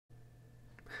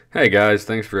Hey guys,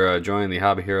 thanks for joining the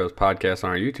Hobby Heroes podcast on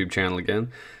our YouTube channel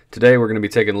again. Today we're going to be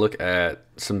taking a look at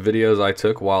some videos I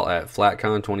took while at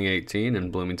FlatCon 2018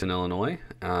 in Bloomington, Illinois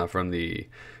from the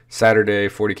Saturday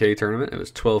 40K tournament. It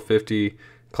was 1250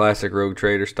 Classic Rogue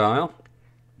Trader style,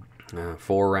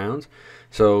 4 rounds.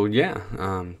 So yeah,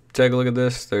 take a look at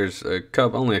this. There's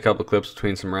only a couple clips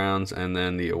between some rounds and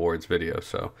then the awards video.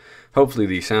 So hopefully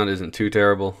the sound isn't too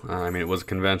terrible. I mean, it was a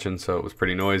convention, so it was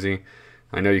pretty noisy.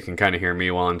 I know you can kind of hear me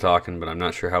while I'm talking, but I'm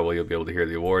not sure how well you'll be able to hear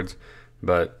the awards.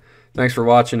 But thanks for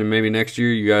watching, and maybe next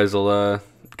year you guys will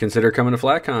consider coming to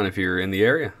FlatCon if you're in the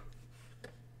area.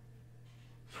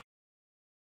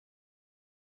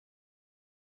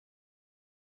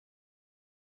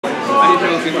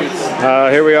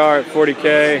 Here we are at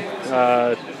 40K,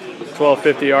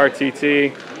 1250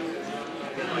 RTT.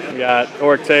 We got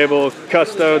orc tables,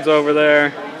 custodes over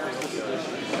there.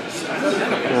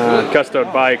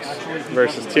 Custode bikes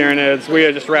versus Tyranids. We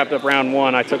had just wrapped up round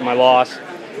 1. I took my loss.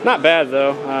 Not bad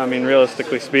though, I mean,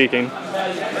 realistically speaking.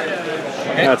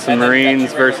 Got some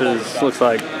Marines versus, looks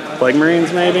like Plague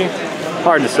Marines maybe?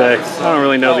 Hard to say. I don't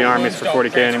really know the armies for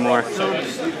 40K anymore.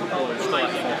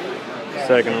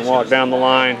 Second, walk down the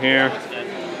line here.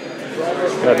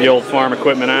 Got the old farm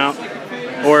equipment out.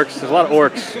 Orcs, there's a lot of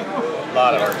orcs. A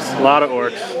lot of orcs. A lot of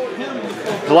orcs.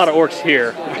 There's a lot of orcs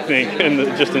here, I think,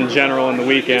 just in general in the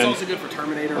weekend. It's also good for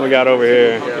Terminator. What we got over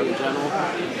here?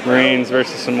 Marines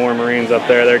versus some more Marines up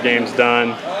there. Their game's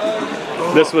done.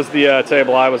 This was the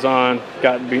table I was on.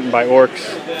 Got beaten by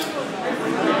orcs.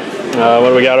 What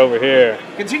do we got over here?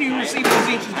 Continue receiving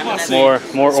these plus. More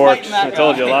orcs. I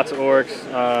told you, lots of orcs.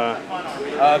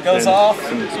 Goes off.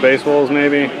 Some space wolves,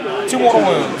 maybe. 2 mortal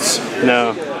wounds.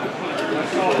 No.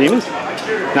 Demons?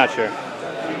 Not sure.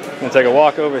 Gonna take a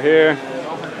walk over here.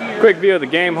 Quick view of the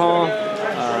game hall.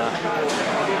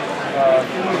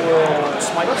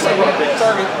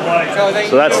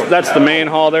 So that's the main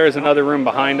hall. There is another room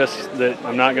behind us that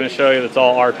I'm not going to show you. That's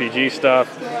all RPG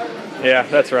stuff. Yeah,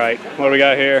 that's right. What do we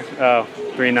got here? Oh,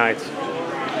 3 knights.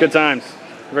 Good times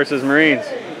versus Marines.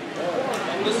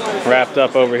 Wrapped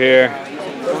up over here.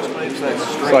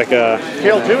 It's like a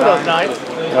Killed 2 of those knights.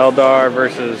 Eldar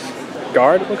versus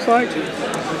Guard, it looks like.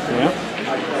 Yeah.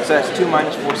 So that's 2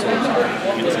 minus 4 saves.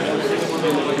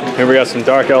 Here we got some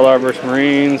Dark Eldar versus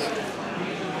Marines.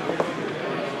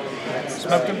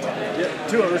 Smoked him? Yeah,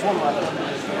 2. There's 1 left.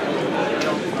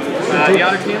 The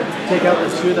other team? Take out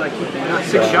the 2 that I keep. Not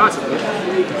 6 shots.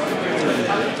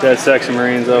 Dead section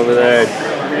Marines over there.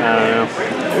 I don't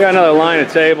know. We got another line of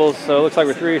tables, so it looks like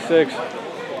we're 3, 6,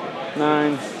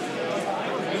 9,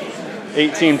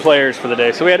 18 players for the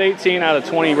day. So we had 18 out of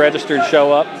 20 registered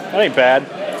show up. That ain't bad.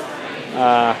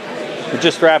 We're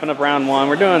just wrapping up round 1.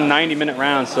 We're doing 90-minute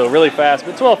rounds, so really fast,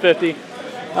 but 1250.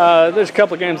 There's a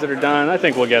couple games that are done. I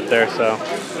think we'll get there, so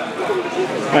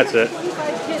that's it.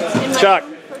 Chuck,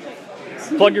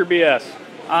 plug your BS.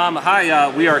 Hi,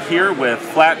 we are here with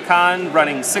FlatCon,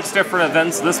 running 6 different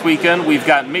events this weekend. We've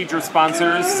got major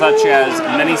sponsors such as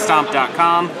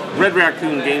MiniStomp.com, Red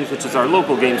Raccoon Games, which is our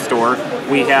local game store.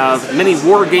 We have Mini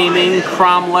Wargaming,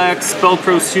 Cromlex,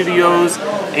 Spellcrow Studios,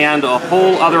 and a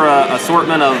whole other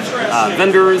assortment of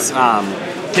vendors.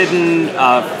 Hidden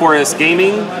Forest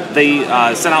Gaming. They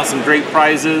sent out some great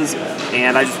prizes,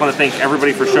 and I just want to thank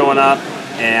everybody for showing up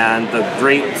and the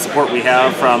great support we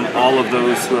have from all of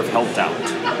those who have helped out.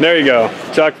 There you go,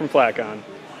 Chuck from FlatCon.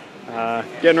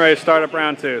 Getting ready to start up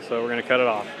round 2, so we're going to cut it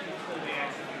off.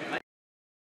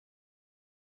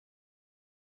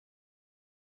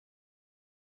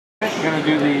 We're going to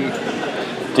do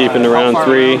the... Deep into round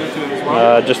 3.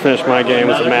 Just finished my game.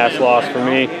 It was a mass loss for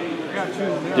me.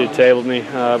 Dude tabled me.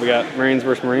 We got Marines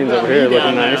versus Marines over here,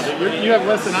 looking nice. You have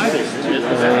less than I do.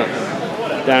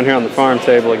 Down here on the farm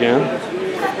table again.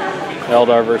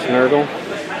 Eldar versus Nurgle.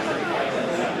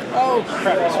 Oh,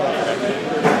 crap.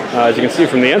 As you can see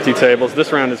from the empty tables,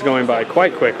 this round is going by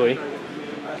quite quickly.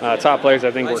 Top players,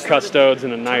 I think, were Custodes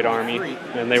and a Knight Army,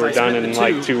 and they were done in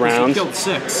like 2 rounds. Killed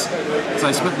 6. So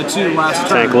I spent the 2 last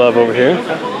turn. Tank Love over here.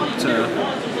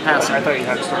 Pass. I thought you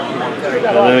had to start with 1 3.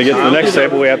 And then we get to the next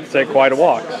table, we have to take quite a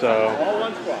walk. So,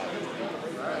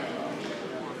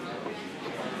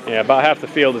 yeah, about half the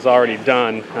field is already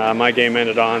done. My game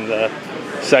ended on the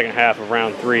second half of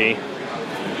round 3.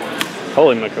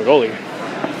 Holy macagoli.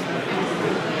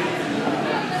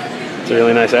 It's a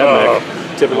really nice admech.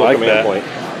 Typical I like command that. point.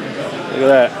 Look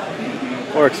at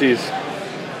that. Orcsies.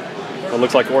 It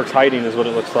looks like orcs hiding is what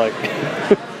it looks like.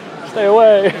 Stay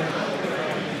away.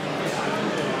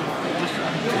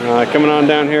 Coming on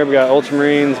down here, we got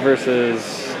Ultramarines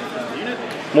versus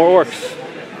more orcs.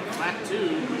 Black 2.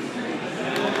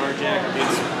 Carjack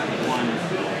gets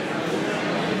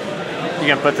 1. You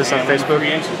gonna put this on Facebook?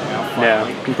 Yeah,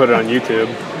 you can put it on YouTube.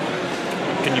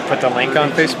 Can you put the link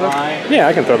on Facebook? Yeah,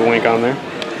 I can throw the link on there.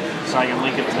 So I can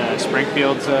link it to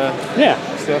Springfield's Yeah.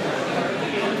 stuff.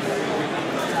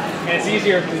 And it's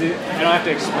easier because I don't have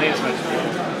to explain as much.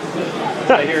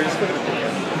 Right here, just put it.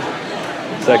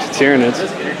 It's actually Tyranids.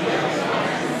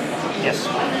 Yes.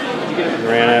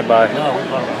 Ran at by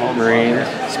Marines,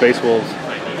 Space Wolves.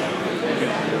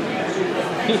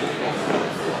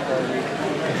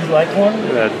 You like one?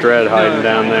 Look at that dread hiding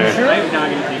down there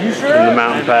You sure? in the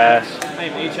mountain pass.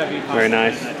 HIV. Very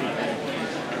nice.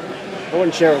 I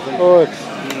wouldn't share with them.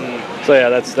 So yeah,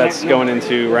 that's going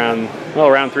into round. Well,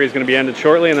 round 3 is going to be ended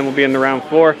shortly, and then we'll be into round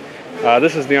 4.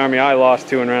 This is the army I lost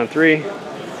to in round 3.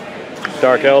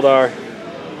 Dark Eldar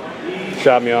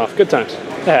shot me off. Good times.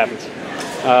 It happens.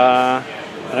 I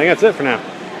think that's it for now.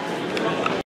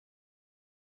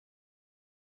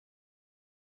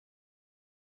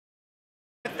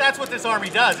 That's what this army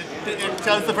does. It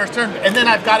tells the first turn, and then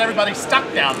I've got everybody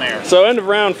stuck down there. So end of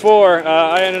round 4,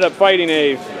 I ended up fighting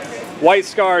a White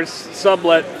Scars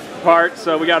sublet part.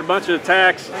 So we got a bunch of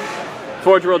attacks,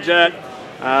 Forge World Jet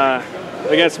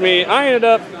against me. I ended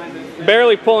up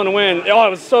barely pulling a win. Oh,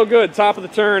 it was so good. Top of the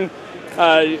turn.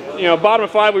 You know, bottom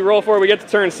of 5 we roll for, we get to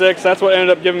turn 6. That's what ended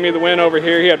up giving me the win over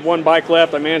here. He had 1 bike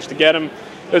left. I managed to get him.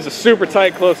 It was a super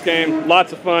tight, close game.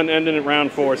 Lots of fun ending at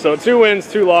round 4. So 2 wins,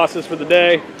 2 losses for the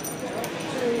day.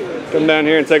 Come down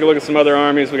here and take a look at some other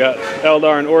armies. We got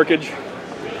Eldar and Orchid.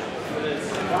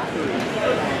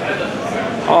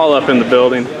 All up in the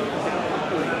building.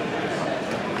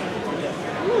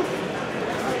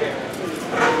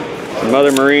 Some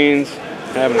other Marines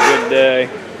having a good day.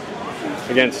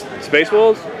 Against Space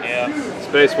Wolves? Yeah.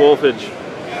 Space Wolfage.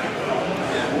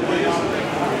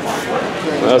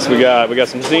 What else we got? We got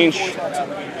some Zinch.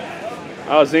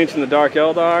 Oh, Zinch and the Dark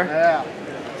Eldar. Yeah.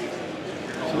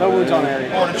 So no wounds on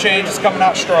area. Order change is coming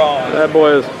out strong. That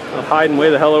boy is hiding way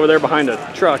the hell over there behind a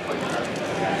truck.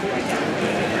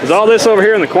 Is all this over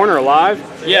here in the corner alive?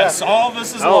 Yes, all of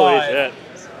this is Holy live. shit.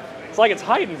 It's like it's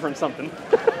hiding from something.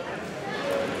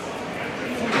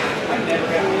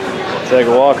 Take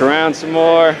a walk around some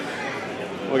more.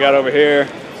 What we got over here?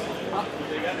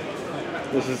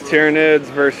 This is Tyranids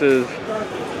versus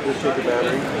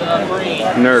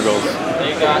Nurgles.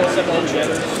 They got 7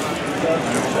 inches.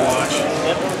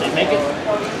 They make it.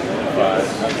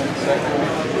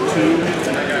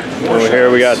 2. Over here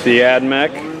we got the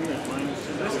Admech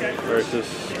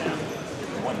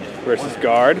versus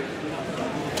Guard.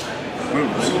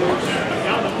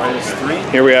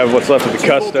 -3. Here we have what's left of the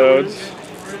Custodes.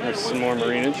 There's some more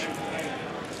Marinage.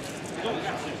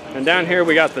 And down here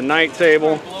we got the Knight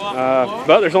table.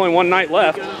 But there's only 1 Knight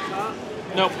left.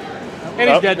 Nope. And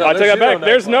he's dead. I take that back.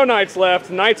 There's no Knights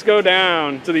left. Knights go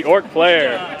down to the Orc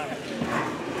player.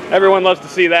 Everyone loves to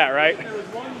see that, right?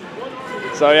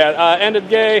 So yeah, ended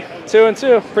gay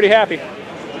 2-2. Pretty happy.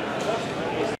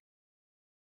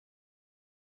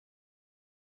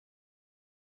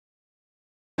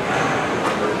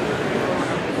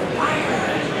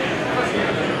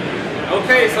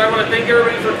 Okay, so I want to thank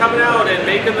everybody for coming out and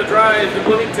making the drive to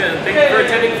Bloomington. Thank you for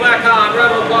attending FlatCon.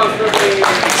 Round of applause for everybody.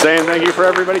 Saying thank you for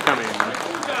everybody coming.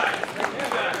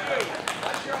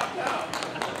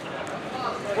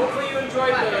 Hopefully you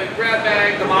enjoyed the grab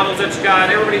bag, the models that you got.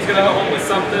 Everybody's going to go home with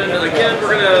something. Again, we're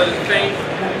going to thank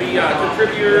the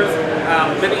contributors,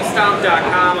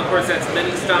 ministomp.com. Of course, that's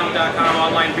ministomp.com,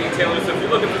 online retailer. So if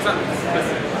you're looking for something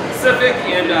specific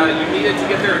and you need it to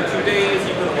get there in 2 days,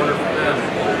 you can order from them.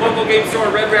 Local game store,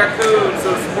 Red Raccoon.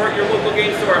 So support your local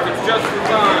game store if it's just for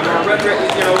fun or Red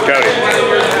Raccoon. You know, what's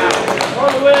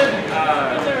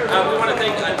we want to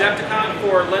thank Adepticon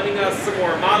for lending us some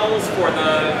more models for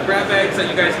the grab bags that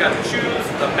you guys got to choose,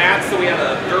 the mats so we have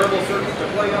a durable surface to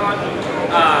play on,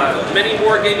 many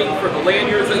more gaming for the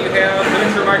lanyards that you have,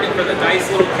 miniature market for the nice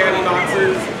little caddy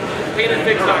boxes,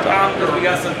 paintandfix.com because we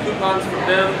got some coupons from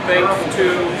them. Thanks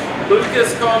to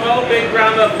Lucas Como, big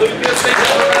round up Lucas. Thank you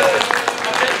for that.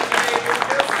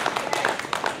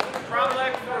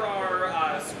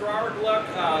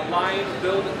 Line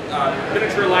build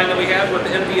miniature line that we have with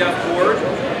the MDF board,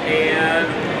 and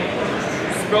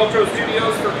Speltro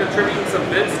Studios for contributing some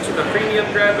bits to the premium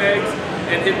grab bags,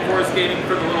 and Hidden Forest Gaming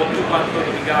for the little coupon code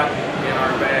that we got in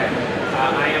our bag.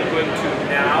 I am going to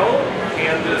now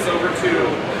hand this over to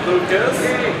Lucas.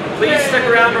 Please stick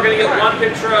around. We're going to get 1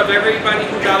 picture of everybody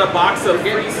who got a box of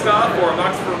free stuff or a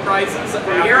box for prizes.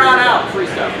 From here on out, free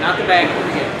stuff, not the bag.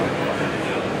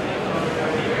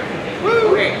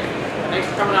 Woo! Okay. Thanks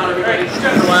for coming out, everybody. It's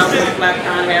been a while since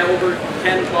FlatCon had over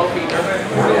 10, 12 people.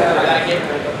 I like it.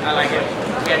 I like it.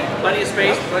 We had plenty of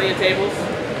space, plenty of tables.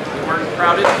 We weren't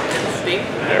crowded. testing.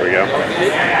 There we go.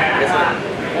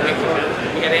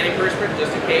 We had antiperspirant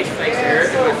just in case. Thanks to Eric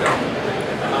and myself.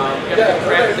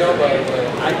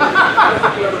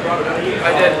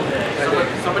 I did.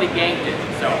 Somebody ganked it.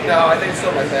 So. No, I think it's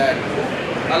still my bag.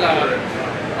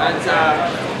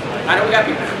 I know we got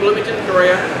people from Bloomington,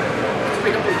 Victoria. Let's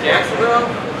pick up from Jacksonville.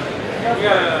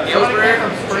 Galesburg.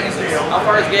 How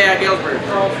far is Galesburg?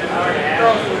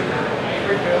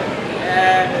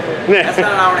 That's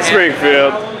not an hour and a half.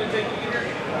 Springfield.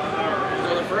 So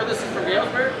the furthest is from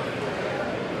Galesburg?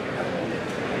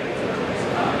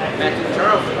 Back to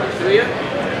Charles. To you?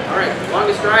 Alright,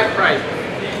 longest drive prize.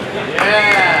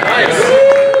 Yeah. Nice.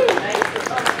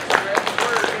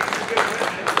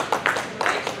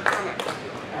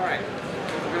 Alright.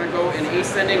 We're going to go in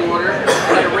ascending order.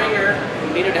 We had a ringer who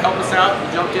needed to help us out.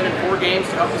 He jumped in 4 games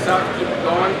to help us out to keep it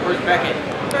going. Where's Beckett?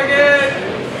 Beckett!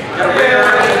 Got a ringer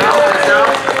to help us out.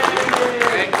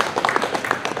 Okay.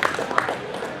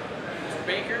 Mr.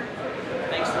 Baker,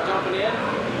 thanks for jumping in.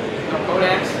 No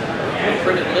Kodaks. No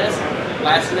printed list.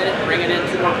 Last minute, bringing in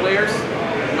 2 more players.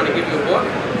 I'm going to give you a book.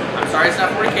 I'm sorry it's not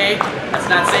 40K. That's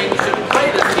not saying you shouldn't play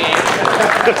this game.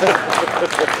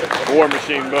 War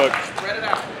Machine book. Spread it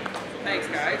out. Thanks,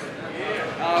 guys.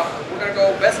 We're going to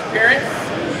go best appearance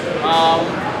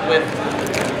with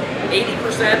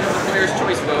 80% of the player's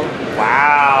choice vote.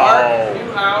 Wow. Art, new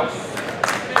house.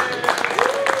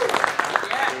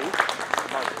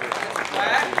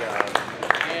 Black.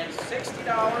 And $60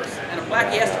 and a plaque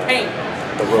he has to paint.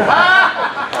 The robot.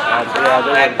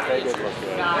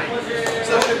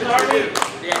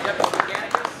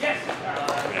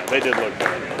 Yeah, they did look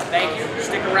good. thank you.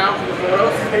 Stick around for the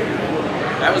photos.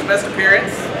 That was best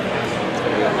appearance.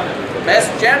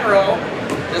 Best general.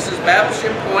 This is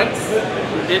Battleship Points.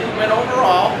 Who didn't win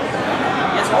overall.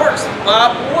 It's Orcs.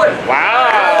 Bob Wood.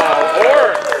 Wow.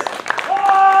 Orcs.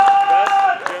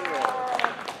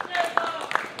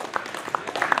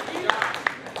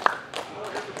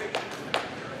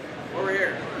 Over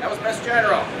here. That was best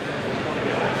general.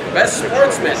 Best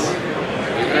sportsman.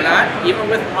 Believe it or not, even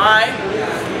with my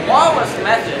flawless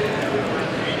method,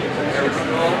 there was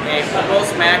still a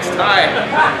almost max tie.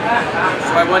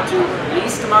 So I went to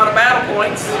least amount of battle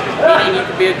points, meaning you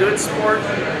could be a good sport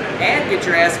and get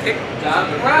your ass kicked.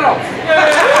 Jonathan Reynolds.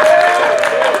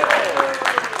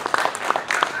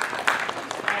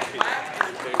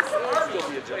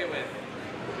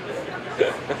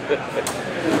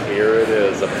 Here it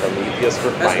is, a Prometheus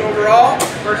for Best fighting. overall,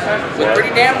 with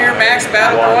pretty damn near max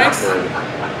battle points.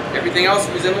 Everything else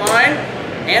was in line.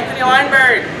 Anthony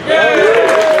Lineberg.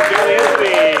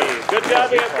 Good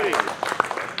job, Anthony.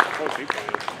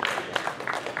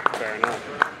 Fair enough.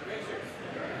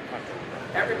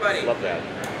 Everybody. Love that.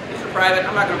 These are private.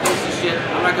 I'm not going to post this shit.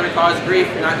 I'm not going to cause grief.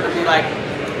 I'm not going to be like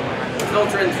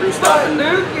filtering through stuff and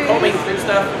combing through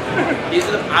stuff. These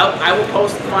are I will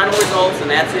post the final results and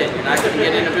that's it. You're not going to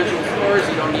get individual scores.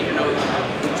 You don't need to know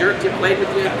who jerked you, played with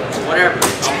you, whatever.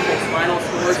 I'll post final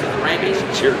scores and the rankings.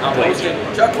 I'll post it.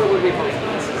 Chuck, where would we post it?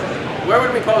 Where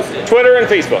would we post it? Twitter and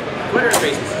Facebook. Twitter and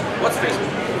Facebook. What's Facebook?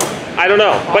 I don't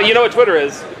know, but you know what Twitter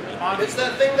is. It's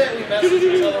that thing that we message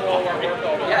each other while we're working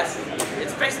all day. Yes.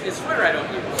 It's Facebook. It's Twitter I don't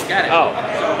use. Got it. Oh.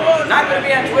 So, not going to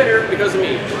be on Twitter because of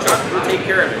me. Chuck will take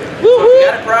care of it. So if you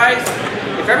got a prize,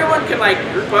 if everyone can like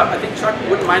group up, I think Chuck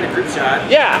wouldn't mind a group shot.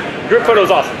 Yeah, group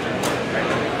photo's awesome.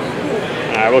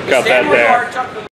 All right, we'll cut that Stand where you there. are, Chuck.